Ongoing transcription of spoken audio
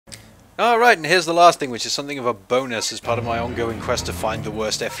Alright, and here's the last thing, which is something of a bonus as part of my ongoing quest to find the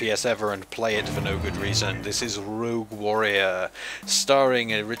worst FPS ever and play it for no good reason. This is Rogue Warrior, starring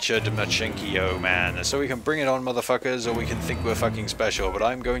Richard Machenkio, man. So we can bring it on, motherfuckers, or we can think we're fucking special, but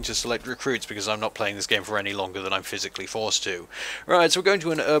I'm going to select recruits because I'm not playing this game for any longer than I'm physically forced to. Right, so we're going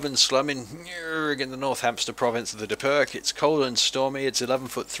to an urban slum in the North Hampshire province of the Dipperk. It's cold and stormy, it's 11'3"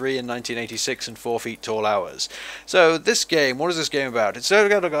 in 1986 and 4 feet tall hours. So this game, what is this game about? It's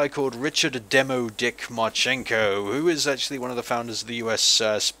got a guy called Richard Demo Dick Marchenko, who is actually one of the founders of the US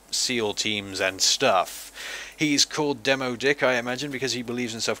SEAL teams and stuff. He's called Demo Dick, I imagine, because he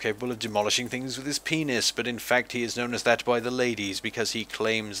believes himself capable of demolishing things with his penis, but in fact he is known as that by the ladies because he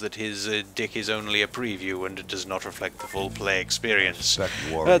claims that his dick is only a preview and it does not reflect the full play experience.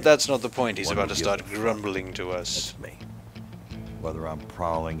 But that's not the point, he's about to start grumbling to us. That's me. Whether I'm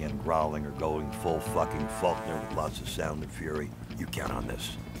prowling and growling or going full fucking Faulkner with lots of sound and fury, you count on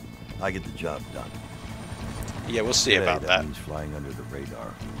this. I get the job done. Yeah, we'll see about that. Means flying under the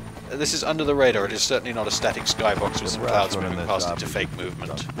radar. This is under the radar. It is certainly not a static skybox with some clouds moving past it to fake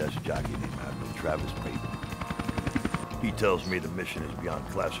movement. Desk jockey named Admiral Travis Payton. He tells me the mission is beyond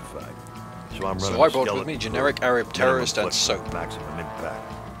classified, so I'm running. So I brought with me generic Arab terrorist and soap. Maximum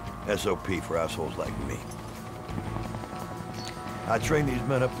impact. SOP for assholes like me. I trained these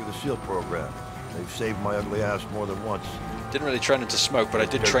men up through the SEAL program. They've saved my ugly ass more than once. Didn't really train them to smoke, but I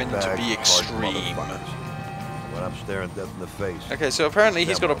did train them to be extreme. When I'm staring death in the face. Okay, so apparently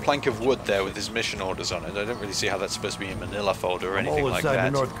he's got a plank of wood there with his mission orders on it. I don't really see how that's supposed to be a manila folder or anything like that.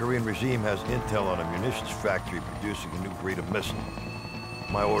 The North Korean regime has intel on a munitions factory producing a new breed of missile.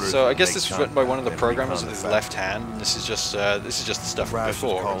 My orders. So I guess this was written by one of the programmers with his left hand. And this is just the stuff from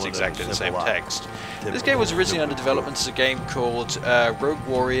before. It's exactly the same text. This game was originally under development as a game called Rogue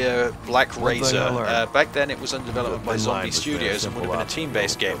Warrior Black Razor. Back then it was under development by Zombie Studios and would have been a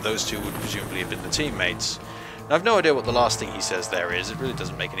team-based game. Those two would presumably have been the teammates. Now, I've no idea what the last thing he says there is. It really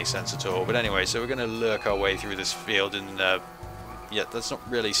doesn't make any sense at all. But anyway, so we're going to lurk our way through this field and yeah, that's not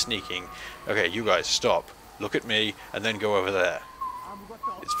really sneaking. Okay, you guys, stop. Look at me and then go over there.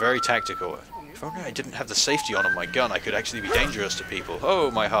 It's very tactical. If only I didn't have the safety on my gun, I could actually be dangerous to people. Oh,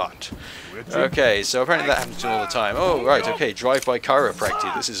 my heart. Okay, so apparently that happens all the time. Oh, right, okay, drive-by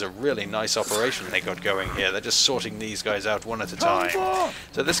chiropractic. This is a really nice operation they got going here. They're just sorting these guys out one at a time.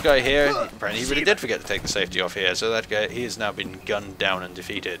 So this guy here, apparently he really did forget to take the safety off here, so that guy, he has now been gunned down and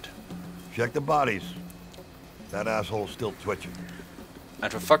defeated. Check the bodies. That asshole's still twitching.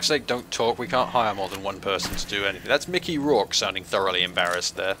 And for fuck's sake, don't talk. We can't hire more than one person to do anything. That's Mickey Rourke sounding thoroughly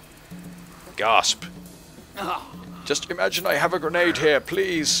embarrassed there. Gasp. Just imagine I have a grenade here,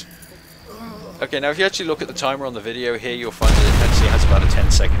 please. Okay, now if you actually look at the timer on the video here, you'll find that it actually has about a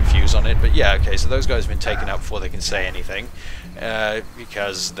 10-second fuse on it. But yeah, okay, so those guys have been taken out before they can say anything,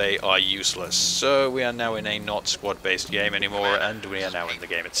 because they are useless. So we are now in a not squad-based game anymore, and we are now in the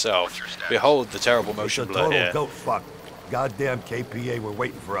game itself. Behold the terrible motion blur here. Goat fuck. Goddamn KPA, we're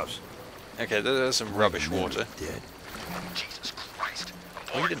waiting for us. Okay, there's some rubbish water. Dead. Jesus Christ.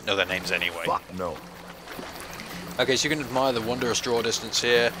 Well, you didn't know their names anyway. Fuck no. Okay, so you can admire the wondrous draw distance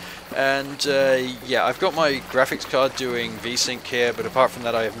here, and yeah, I've got my graphics card doing VSync here, but apart from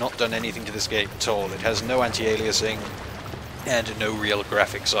that I have not done anything to this game at all. It has no anti-aliasing and no real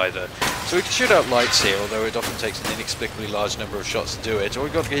graphics either. So we can shoot out lights here, although it often takes an inexplicably large number of shots to do it. All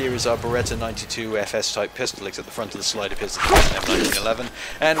we've got here is our Beretta 92 FS type pistol, except the front of the slide appears to be an M1911,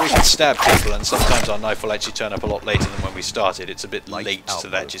 and we can stab people, and sometimes our knife will actually turn up a lot later than when we started. It's a bit late to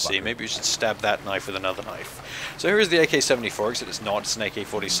that, you see. Maybe we should stab that knife with another knife. So here is the AK-74, except it's not, it's an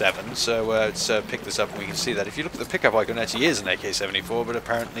AK-47, so let's pick this up and we can see that. If you look at the pickup icon, it actually is an AK-74, but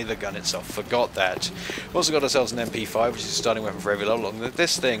apparently the gun itself forgot that. We've also got ourselves an MP5, which is a starting weapon for every level, along with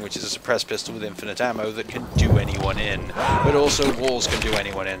this thing, which is a suppressed pistol with infinite ammo that can do anyone in, but also walls can do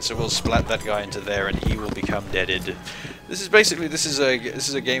anyone in, so we'll splat that guy into there and he will become deaded. This is basically, this is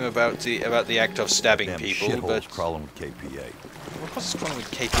a game about the act of stabbing people, but crawling with KPA. Of course it's crawling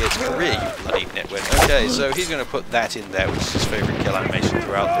with KPA's career, you bloody nitwit. Okay, so he's going to put that in there, which is his favourite kill animation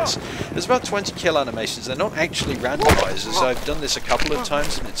throughout this. There's about 20 kill animations. They're not actually randomizers. I've done this a couple of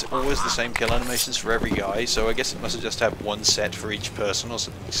times, and it's always the same kill animations for every guy, so I guess it must have just had one set for each person, or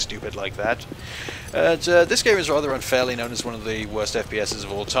something stupid like that. This game is rather unfairly known as one of the worst FPSs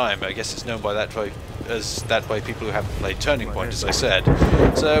of all time. I guess it's known by that by people who haven't played Turning Point, as I said.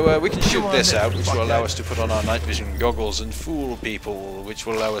 So we can shoot this out, which will allow us to put on our night vision goggles and fool people, which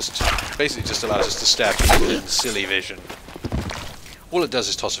will allow us to, basically just allows us to stab people in silly vision. All it does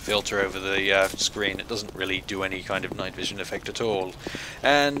is toss a filter over the screen. It doesn't really do any kind of night vision effect at all.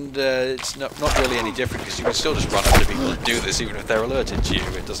 And it's not really any different because you can still just run up to people and do this even if they're alerted to you.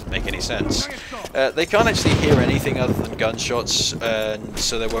 It doesn't make any sense. They can't actually hear anything other than gunshots, and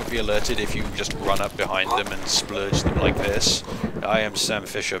so they won't be alerted if you just run up behind them and splurge them like this. I am Sam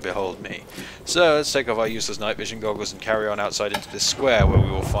Fisher, behold me. So let's take off our useless night vision goggles and carry on outside into this square where we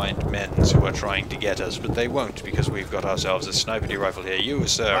will find men who are trying to get us, but they won't because we've got ourselves a sniper rifle here. You,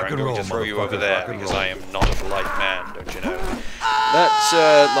 sir, I'm going to throw you over there because I am not a polite man, don't you know?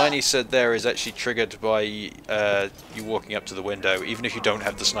 That line he said there is actually triggered by you walking up to the window, even if you don't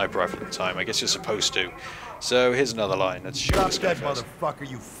have the sniper rifle at the time. I guess you're supposed to. So here's another line. Let's shoot this guy first. Motherfucker,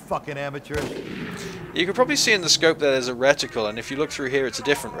 you fucking amateur. You can probably see in the scope that there's a reticle, and if you look through here, it's a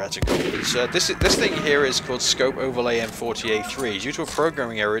different reticle. It's, this thing here is called Scope Overlay M40A3. Due to a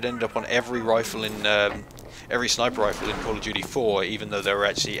programming error, it ended up on every rifle in every sniper rifle in Call of Duty 4, even though there were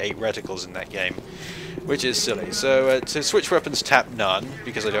actually 8 reticles in that game, which is silly. So to switch weapons, tap none,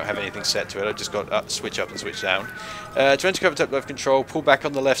 because I don't have anything set to it. I just got switch up and switch down. To enter cover, tap left control, pull back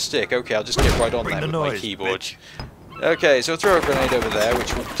on the left stick. Okay, I'll just get right on that with my keyboard. Bitch. Okay, so I'll throw a grenade over there,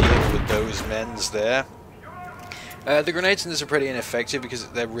 which will deal with those men's there. The grenades in this are pretty ineffective because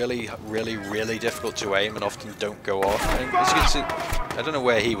they're really difficult to aim and often don't go off. And as you can see, I don't know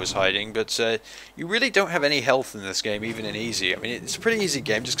where he was hiding, but you really don't have any health in this game, even in easy. I mean, it's a pretty easy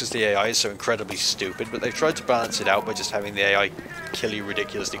game just because the AI is so incredibly stupid, but they've tried to balance it out by just having the AI kill you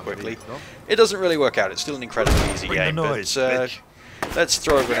ridiculously quickly. It doesn't really work out. It's still an incredibly easy game, but let's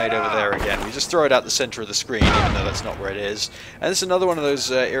throw a grenade over there again. We just throw it out the center of the screen, even though that's not where it is. And this is another one of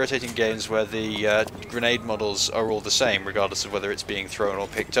those irritating games where the grenade models are all the same, regardless of whether it's being thrown or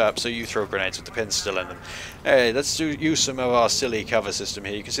picked up. So you throw grenades with the pins still in them. Hey, let's use some of our silly cover system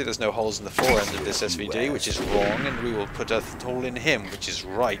here. You can see there's no holes in the fore end of this SVD, which is wrong, and we will put a hole in him, which is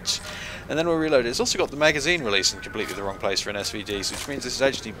right. And then we'll reload it. It's also got the magazine release in completely the wrong place for an SVD, which means this is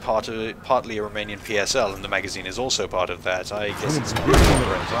actually partly a Romanian PSL, and the magazine is also part of that. I guess it's not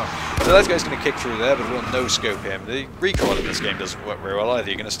correct. So that guy's going to kick through there, but we'll no-scope him. The recoil in this game doesn't work very well either.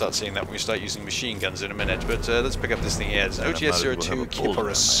 You're going to start seeing that when we start using machine guns in a minute. But let's pick up this thing here. It's an OTS-02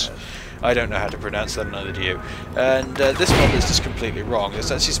 Kiporus. I don't know how to pronounce that, neither do you. And this model is just completely wrong. It's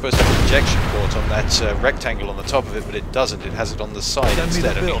actually supposed to have an ejection port on that rectangle on the top of it, but it doesn't. It has it on the side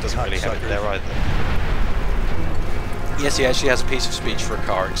instead, and it doesn't really have it there either. Yes, he actually has a piece of speech for a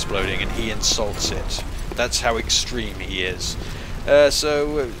car exploding, and he insults it. That's how extreme he is.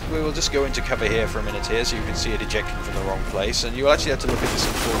 So we will just go into cover here for a minute here, so you can see it ejecting from the wrong place, and you'll actually have to look at this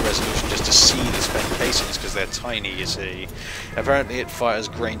in full resolution just to see the spent casings, because they're tiny, you see. Apparently it fires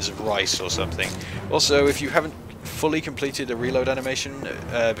grains of rice or something. Also, if you haven't fully completed a reload animation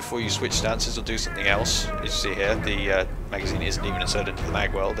before you switch stances or do something else, as you see here, the magazine isn't even inserted into the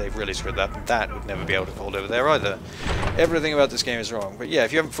mag well. They've really screwed that, and that would never be able to hold over there either. Everything about this game is wrong. But yeah,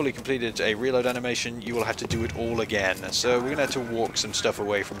 if you haven't fully completed a reload animation, you will have to do it all again. So we're going to have to walk some stuff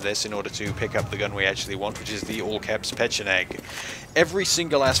away from this in order to pick up the gun we actually want, which is the all-caps Pecheneg. Every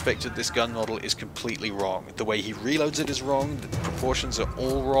single aspect of this gun model is completely wrong. The way he reloads it is wrong, the proportions are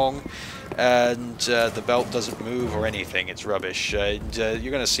all wrong, and the belt doesn't move or anything. It's rubbish. And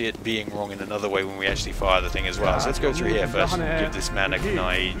you're going to see it being wrong in another way when we actually fire the thing as well. So let's go through here first and give this man a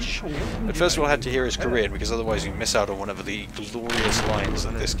gnage. But first we'll have to hear his Korean, because otherwise we miss out on one of the glorious lines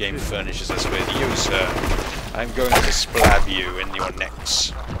that this game furnishes us with. You, sir, I'm going to splab you in your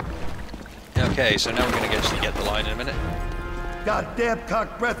necks. Okay, so now we're going to actually get the line in a minute. Goddamn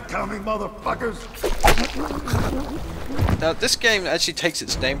cock breath coming, motherfuckers! Now, this game actually takes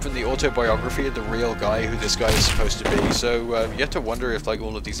its name from the autobiography of the real guy who this guy is supposed to be, so you have to wonder if like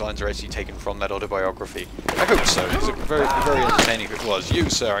all of these lines are actually taken from that autobiography. I hope so. It's very entertaining if it was. You,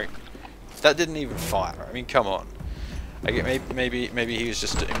 sir, that didn't even fire. I mean, come on. I get maybe he was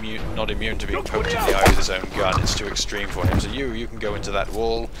just not immune to being poked in the eye with his own gun. It's too extreme for him. So you can go into that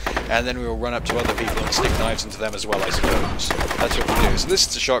wall, and then we will run up to other people and stick knives into them as well, I suppose. That's what we do. So this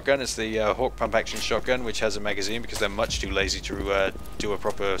is the shotgun. It's the Hawk pump action shotgun, which has a magazine because they're much too lazy to do a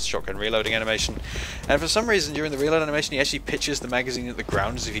proper shotgun reloading animation. And for some reason, during the reload animation, he actually pitches the magazine at the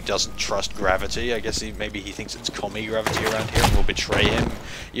ground as if he doesn't trust gravity. I guess maybe he thinks it's commie gravity around here and will betray him.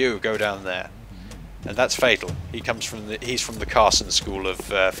 You go down there. And that's fatal. He's from the Carson school of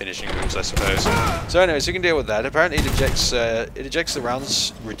finishing moves, I suppose. So anyways, you can deal with that. Apparently it ejects the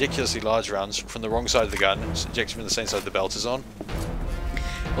rounds, ridiculously large rounds, from the wrong side of the gun. It ejects from the same side the belt is on.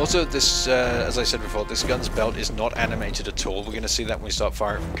 Also, this, as I said before, this gun's belt is not animated at all. We're going to see that when we start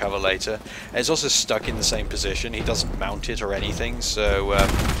firing from cover later. And it's also stuck in the same position. He doesn't mount it or anything, so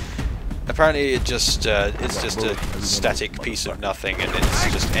Apparently it's just a static piece of nothing, and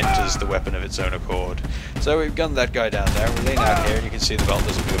it just enters the weapon of its own accord. So we've gunned that guy down there, we lean out here and you can see the belt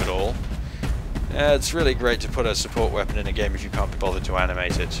doesn't move at all. It's really great to put a support weapon in a game if you can't be bothered to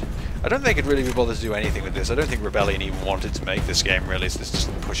animate it. I don't think I'd really be bothered to do anything with this. I don't think Rebellion even wanted to make this game, really. It's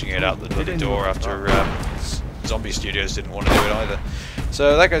just pushing it out the bloody door after Zombie Studios didn't want to do it either.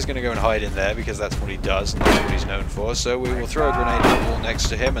 So that guy's going to go and hide in there because that's what he does and that's what he's known for. So we will throw a grenade at the wall next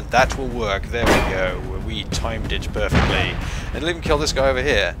to him and that will work. There we go. We timed it perfectly. And it'll even kill this guy over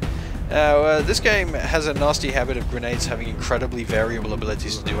here. Now, this game has a nasty habit of grenades having incredibly variable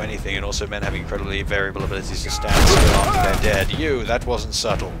abilities to do anything, and also men having incredibly variable abilities to stand still after they're dead. That wasn't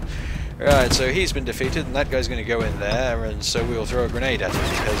subtle. Right, so he's been defeated, and that guy's going to go in there, and so we'll throw a grenade at him,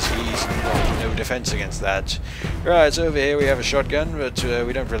 because he's got no defense against that. Right, so over here we have a shotgun, but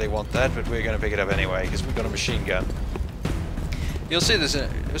we don't really want that, but we're going to pick it up anyway, because we've got a machine gun. You'll see this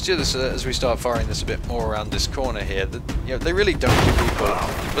as we start firing this a bit more around this corner here. That, you know, they really don't give people.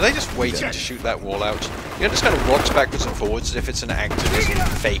 Were they just waiting to shoot that wall out? You know, it just kind of rocks backwards and forwards as if it's an activist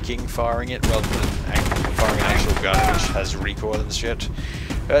faking firing it rather than firing an actual gun which has recoil and shit.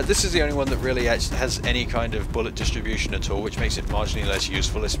 This is the only one that really has any kind of bullet distribution at all, which makes it marginally less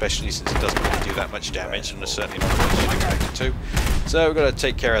useful, especially since it doesn't really do that much damage, and it's certainly not what you'd expect it to. So we've got to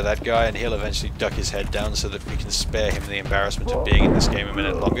take care of that guy, and he'll eventually duck his head down so that we can spare him the embarrassment of being in this game a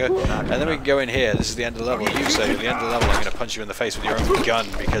minute longer. And then we can go in here. This is the end of the level. You say, at the end of the level, I'm going to punch you in the face with your own gun,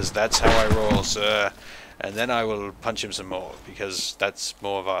 because that's how I roll, sir. And then I will punch him some more, because that's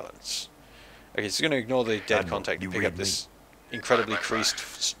more violence. Okay, so going to ignore the dead contact and pick up this incredibly creased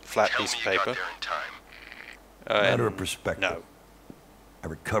flat piece of paper. Matter of perspective. No. I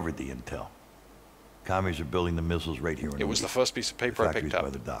recovered the intel. Commies are building the missiles right here in It was the first piece of paper I picked up.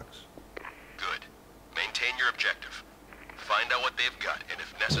 by the docks. Good. Maintain your objective. Find out what they've got, and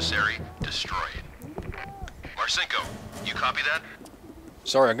if necessary, destroy it. Marcinko, you copy that?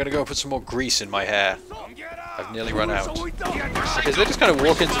 Sorry, I'm going to go and put some more grease in my hair. I've nearly run out. Because they just kind of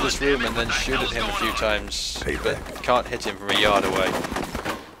walk into this room and then shoot at him a few times, but can't hit him from a yard away.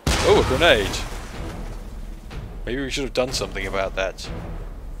 Oh, a grenade! Maybe we should have done something about that.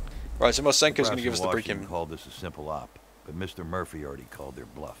 Right, so Marcinko's going to give us the brick in. Called this a simple op, but Mr. Murphy already called their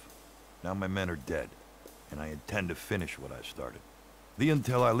bluff. Now my men are dead, and I intend to finish what I started. The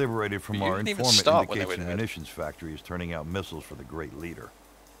intel I liberated from our informant indicates the munitions factory is turning out missiles for the Great Leader.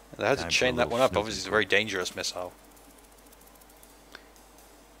 They had to chain that one up. Obviously, it's a very dangerous missile.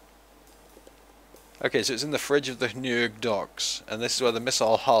 Okay, so it's in the fridge of the New York docks, and this is where the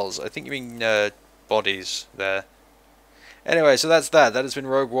missile hulls. I think you mean bodies there. Anyway, so that's that. That has been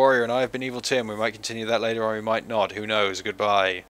Rogue Warrior, and I have been Evil Tim. We might continue that later, or we might not. Who knows? Goodbye.